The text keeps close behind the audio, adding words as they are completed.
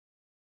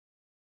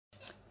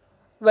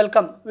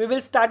Welcome. We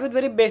will start with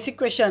very basic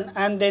question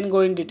and then go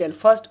in detail.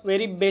 First,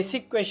 very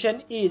basic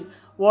question is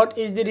what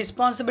is the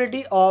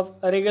responsibility of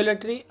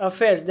regulatory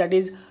affairs, that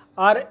is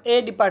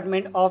RA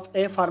department of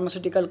a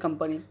pharmaceutical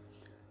company.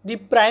 The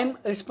prime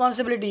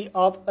responsibility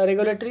of a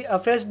regulatory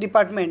affairs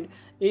department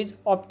is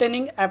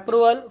obtaining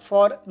approval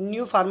for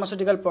new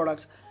pharmaceutical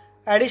products.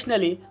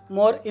 Additionally,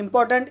 more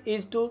important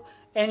is to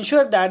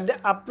ensure that the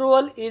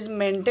approval is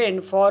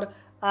maintained for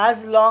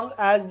as long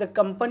as the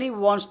company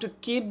wants to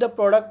keep the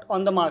product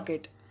on the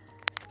market.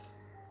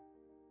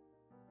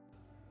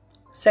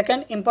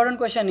 Second important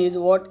question is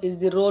what is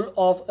the role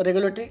of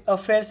regulatory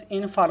affairs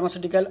in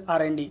pharmaceutical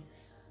R&D.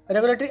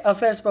 Regulatory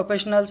affairs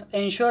professionals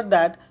ensure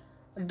that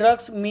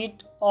drugs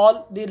meet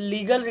all the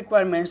legal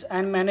requirements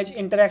and manage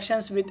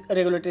interactions with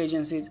regulatory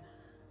agencies.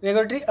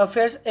 Regulatory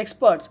affairs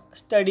experts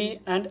study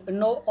and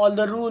know all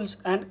the rules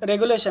and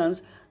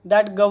regulations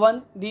that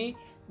govern the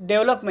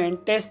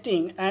development,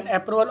 testing, and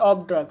approval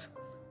of drugs.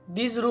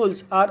 These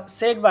rules are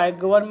set by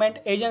government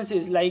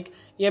agencies like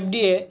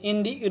FDA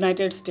in the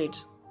United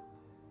States.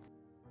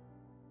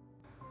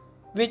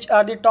 Which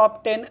are the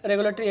top 10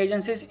 regulatory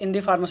agencies in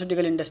the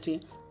pharmaceutical industry?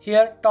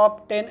 Here,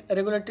 top 10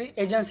 regulatory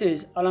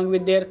agencies along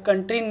with their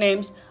country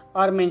names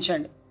are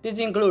mentioned. This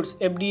includes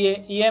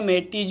FDA,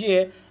 EMA,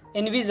 TGA,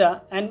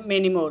 ANVISA, and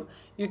many more.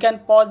 You can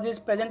pause this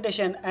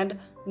presentation and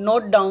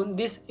note down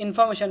this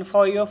information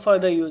for your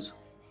further use.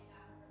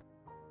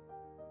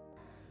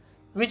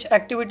 Which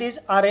activities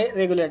RA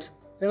regulates?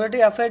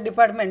 Regulatory Affairs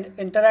Department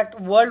interact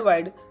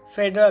worldwide,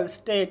 federal,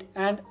 state,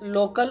 and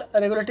local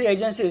regulatory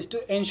agencies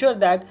to ensure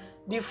that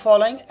the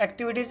following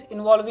activities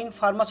involving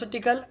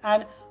pharmaceutical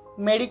and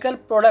medical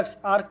products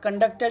are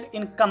conducted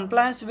in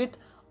compliance with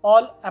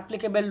all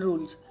applicable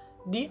rules.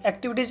 The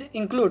activities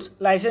includes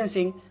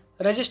licensing,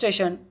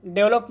 registration,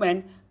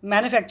 development,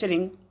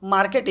 manufacturing,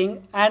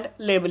 marketing, and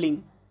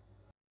labeling.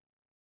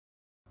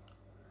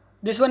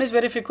 This one is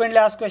very frequently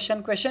asked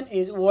question. Question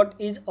is what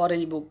is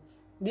Orange Book?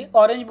 The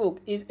Orange Book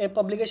is a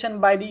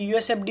publication by the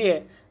US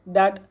FDA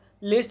that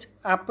lists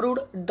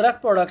approved drug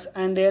products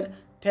and their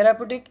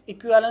therapeutic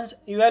equivalence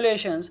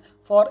evaluations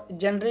for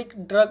generic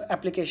drug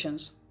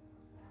applications.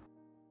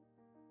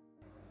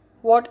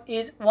 What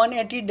is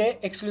 180-day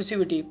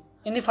exclusivity?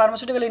 In the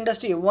pharmaceutical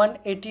industry,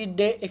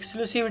 180-day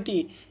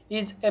exclusivity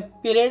is a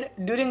period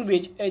during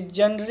which a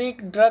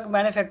generic drug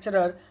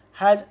manufacturer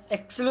has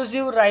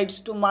exclusive rights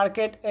to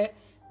market a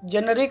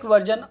generic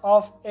version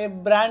of a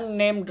brand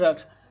name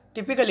drugs,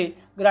 typically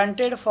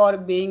granted for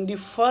being the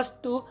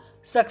first to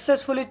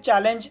successfully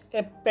challenge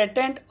a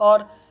patent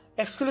or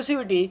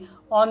exclusivity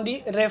on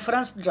the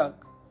reference drug.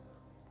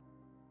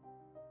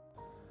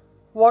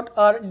 What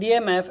are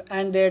DMF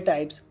and their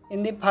types?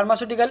 In the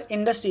pharmaceutical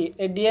industry,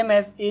 a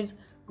DMF is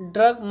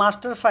Drug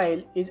Master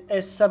File is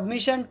a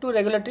submission to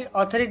regulatory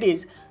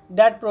authorities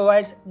that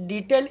provides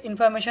detailed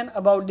information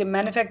about the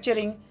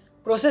manufacturing,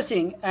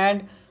 processing,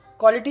 and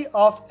quality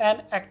of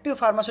an active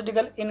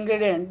pharmaceutical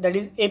ingredient, that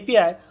is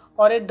API,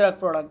 or a drug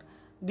product.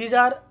 These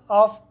are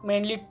of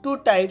mainly two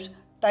types,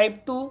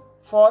 type 2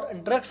 for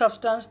drug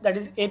substance, that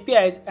is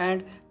APIs,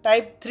 and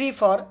type 3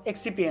 for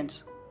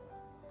excipients.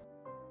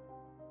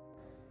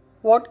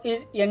 What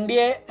is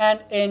NDA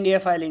and ANDA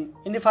filing?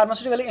 In the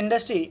pharmaceutical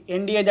industry,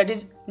 NDA, that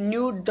is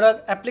new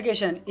drug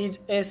application, is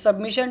a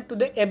submission to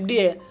the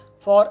FDA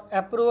for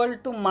approval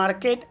to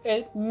market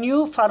a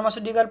new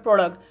pharmaceutical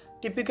product,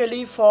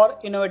 typically for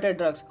innovative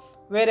drugs.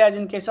 Whereas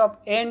in case of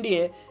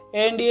ANDA,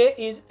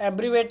 ANDA is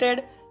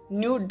abbreviated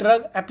new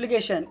drug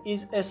application,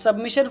 is a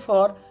submission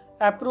for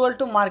approval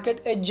to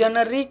market a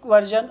generic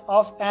version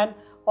of an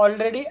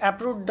already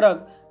approved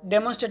drug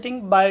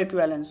demonstrating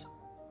bioequivalence.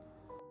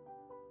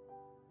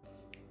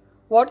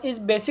 What is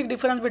basic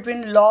difference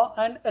between law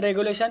and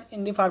regulation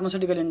in the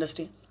pharmaceutical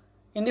industry?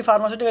 In the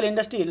pharmaceutical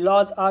industry,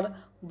 laws are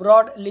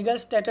broad legal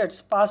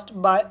statutes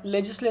passed by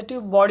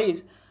legislative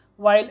bodies,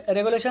 while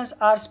regulations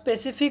are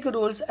specific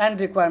rules and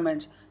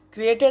requirements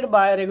created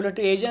by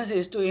regulatory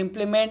agencies to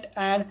implement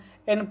and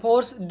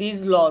enforce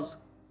these laws.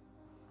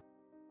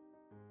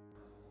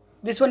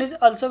 This one is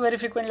also very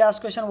frequently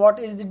asked question. What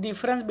is the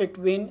difference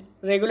between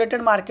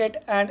regulated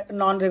market and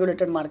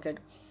non-regulated market?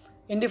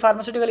 In the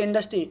pharmaceutical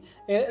industry,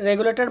 a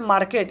regulated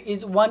market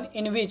is one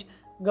in which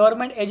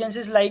government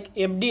agencies like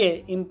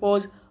FDA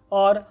impose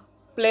or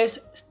place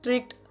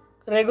strict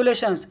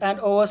regulations and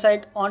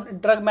oversight on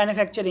drug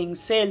manufacturing,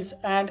 sales,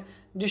 and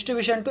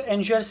distribution to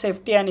ensure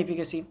safety and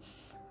efficacy.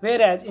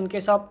 Whereas in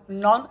case of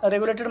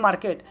non-regulated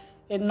market,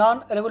 a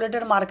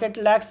non-regulated market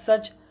lacks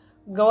such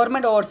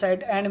government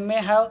oversight and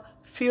may have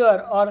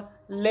fewer or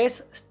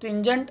less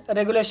stringent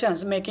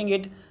regulations, making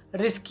it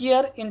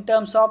riskier in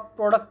terms of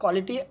product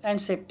quality and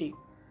safety.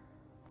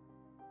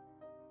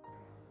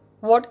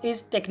 What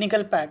is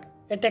technical pack?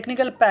 A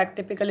technical pack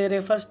typically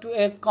refers to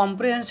a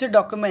comprehensive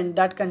document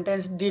that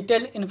contains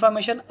detailed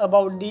information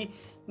about the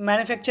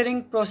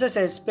manufacturing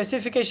processes,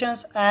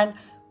 specifications, and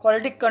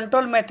quality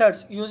control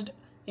methods used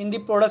in the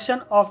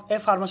production of a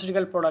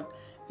pharmaceutical product.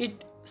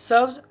 It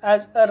serves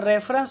as a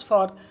reference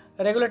for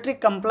regulatory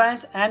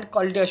compliance and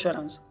quality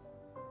assurance.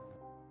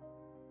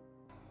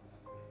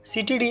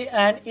 CTD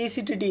and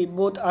ECTD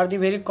both are the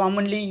very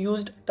commonly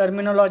used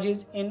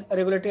terminologies in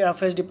Regulatory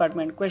Affairs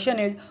Department. Question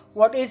is,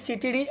 what is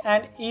CTD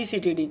and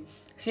ECTD?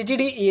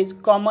 CTD is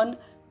Common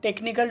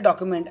Technical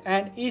Document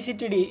and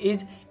ECTD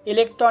is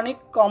Electronic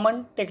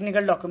Common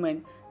Technical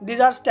Document. These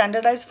are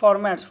standardized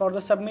formats for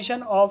the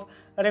submission of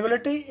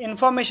regulatory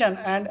information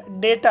and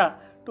data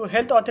to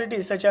health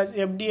authorities such as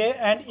FDA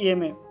and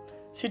EMA.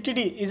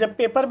 CTD is a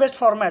paper-based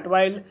format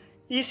while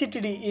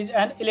ECTD is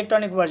an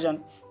electronic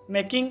version,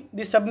 making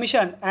the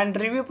submission and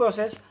review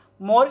process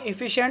more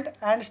efficient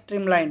and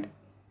streamlined.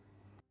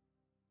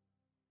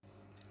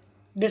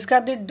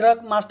 Describe the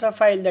drug master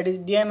file, that is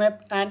DMF,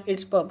 and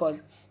its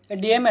purpose. A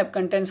DMF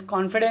contains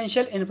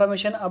confidential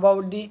information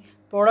about the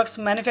product's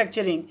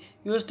manufacturing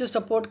used to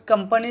support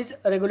companies'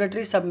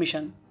 regulatory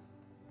submission.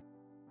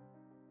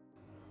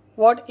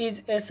 What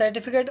is a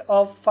certificate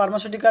of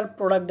pharmaceutical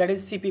product, that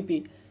is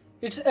CPP?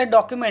 It's a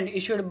document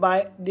issued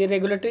by the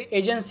regulatory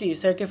agency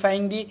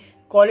certifying the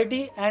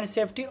quality and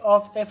safety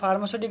of a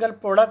pharmaceutical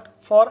product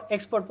for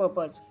export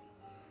purpose.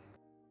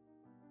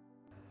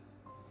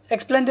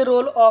 Explain the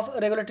role of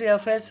regulatory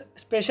affairs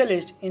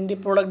specialist in the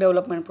product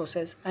development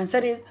process.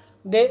 Answer is,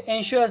 they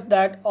ensure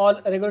that all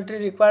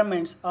regulatory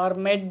requirements are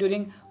met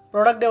during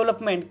product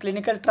development,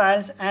 clinical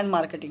trials and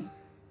marketing.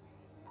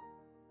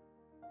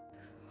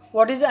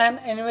 What is an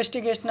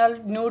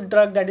investigational new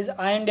drug, that is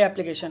IND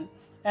application?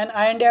 An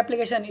IND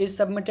application is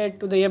submitted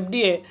to the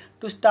FDA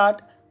to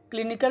start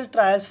clinical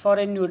trials for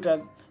a new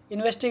drug.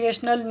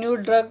 Investigational new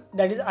drug,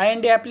 that is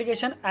IND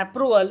application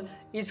approval,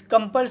 is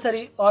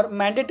compulsory or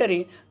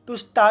mandatory to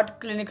start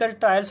clinical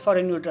trials for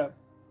a new drug.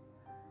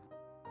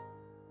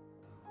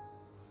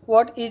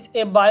 What is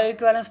a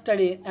bioequivalence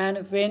study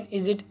and when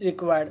is it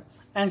required?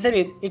 Answer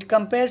is, it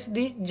compares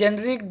the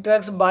generic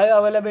drug's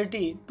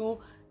bioavailability to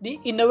the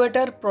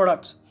innovator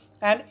products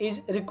and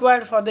is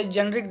required for the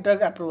generic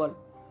drug approval.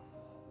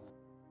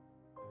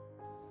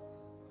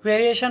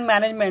 Variation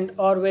management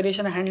or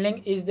variation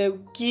handling is the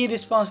key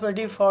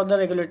responsibility for the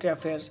regulatory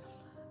affairs.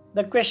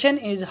 The question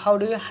is, how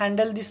do you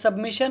handle the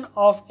submission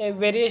of a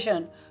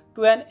variation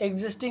to an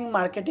existing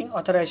marketing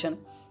authorization?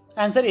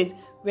 Answer is,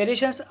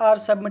 variations are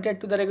submitted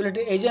to the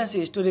regulatory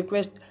agencies to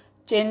request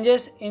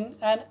changes in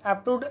an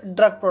approved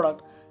drug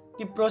product.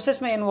 The process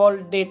may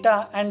involve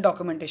data and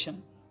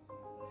documentation.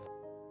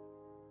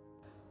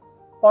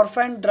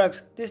 Orphan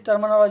drugs. This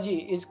terminology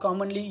is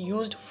commonly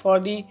used for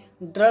the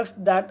drugs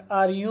that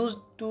are used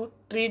to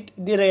treat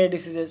the rare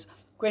diseases.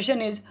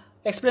 Question is,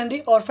 explain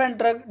the orphan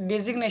drug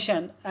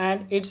designation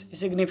and its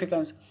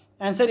significance.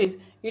 Answer is,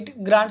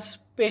 it grants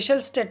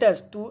special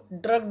status to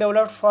drug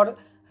developed for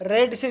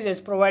rare diseases,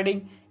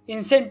 providing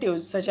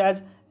incentives such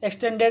as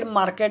extended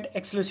market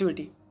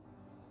exclusivity.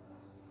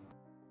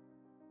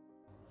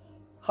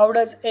 How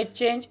does a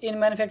change in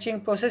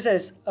manufacturing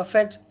processes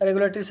affect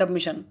regulatory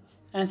submission?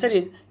 Answer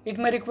is, it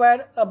may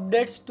require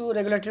updates to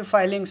regulatory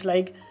filings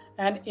like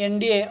an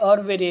NDA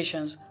or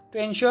variations to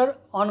ensure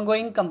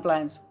ongoing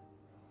compliance.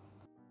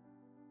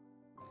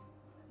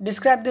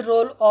 Describe the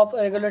role of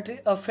regulatory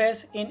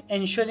affairs in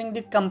ensuring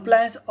the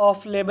compliance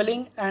of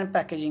labeling and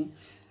packaging.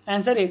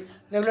 Answer is,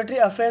 regulatory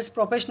affairs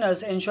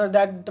professionals ensure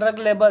that drug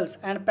labels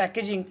and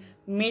packaging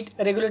meet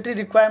regulatory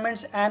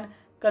requirements and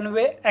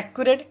convey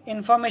accurate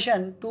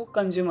information to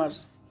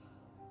consumers.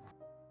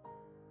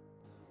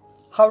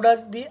 How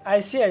does the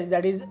ICH,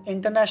 that is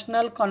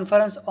International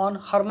Conference on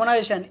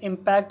Harmonization,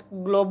 impact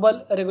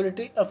global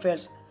regulatory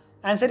affairs?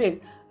 Answer is,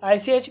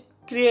 ICH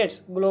creates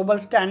global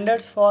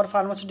standards for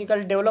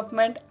pharmaceutical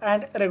development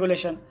and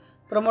regulation,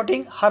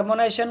 promoting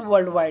harmonization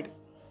worldwide.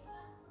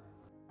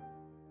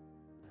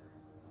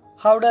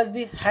 How does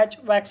the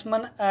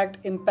Hatch-Waxman Act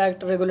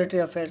impact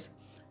regulatory affairs?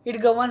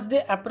 It governs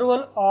the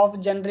approval of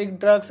generic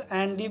drugs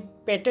and the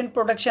patent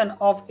protection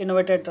of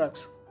innovative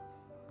drugs.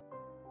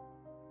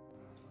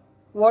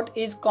 What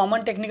is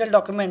Common Technical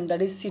Document,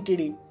 that is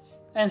CTD?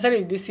 Answer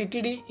is, the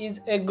CTD is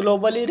a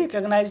globally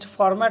recognized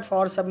format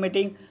for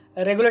submitting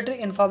regulatory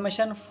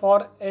information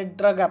for a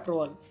drug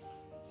approval.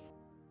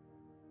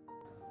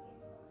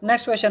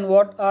 Next question,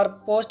 what are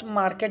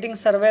post-marketing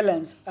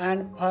surveillance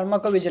and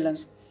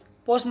pharmacovigilance?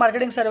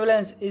 Post-marketing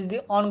surveillance is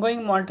the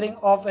ongoing monitoring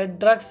of a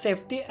drug's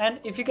safety and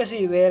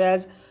efficacy,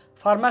 whereas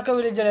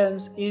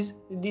pharmacovigilance is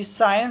the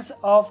science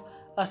of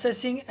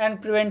assessing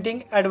and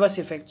preventing adverse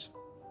effects.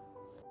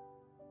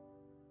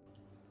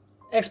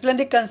 Explain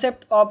the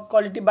concept of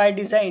quality by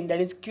design,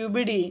 that is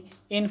QBD,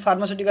 in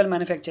pharmaceutical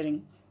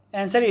manufacturing.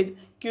 Answer is,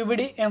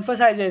 QBD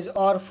emphasizes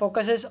or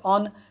focuses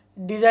on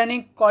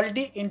designing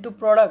quality into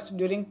products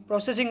during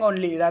processing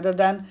only rather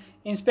than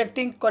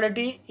inspecting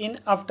quality in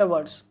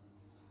afterwards.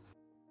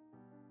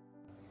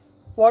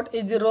 What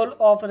is the role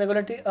of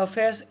regulatory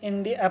affairs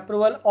in the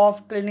approval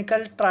of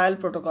clinical trial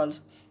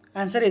protocols?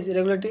 Answer is,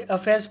 regulatory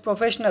affairs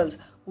professionals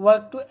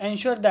work to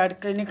ensure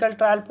that clinical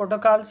trial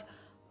protocols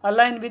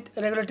align with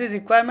regulatory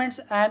requirements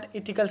and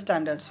ethical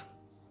standards.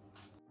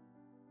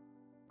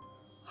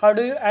 How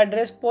do you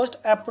address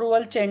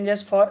post-approval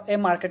changes for a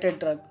marketed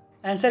drug?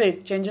 Answer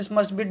is, changes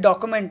must be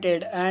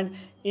documented and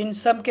in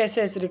some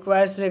cases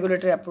requires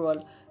regulatory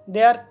approval.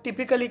 They are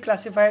typically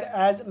classified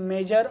as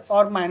major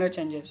or minor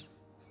changes.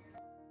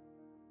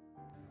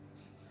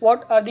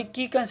 What are the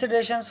key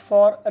considerations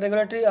for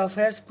regulatory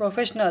affairs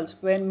professionals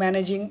when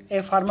managing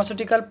a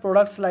pharmaceutical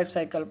product's life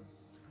cycle?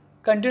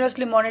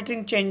 Continuously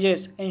monitoring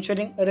changes,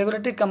 ensuring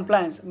regulatory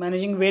compliance,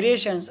 managing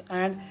variations,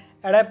 and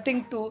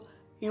adapting to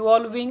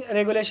evolving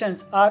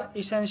regulations are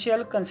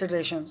essential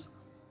considerations.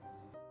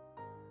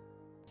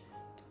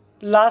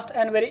 Last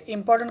and very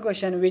important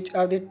question, which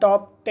are the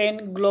top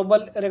 10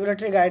 global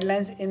regulatory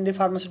guidelines in the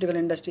pharmaceutical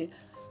industry?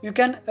 You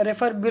can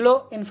refer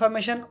below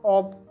information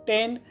of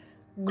 10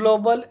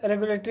 global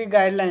regulatory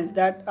guidelines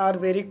that are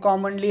very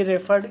commonly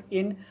referred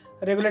in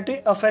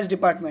regulatory affairs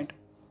department.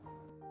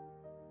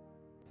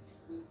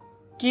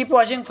 Keep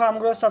watching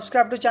FarmGrow.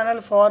 Subscribe to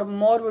channel for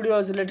more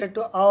videos related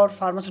to our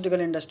pharmaceutical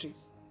industry.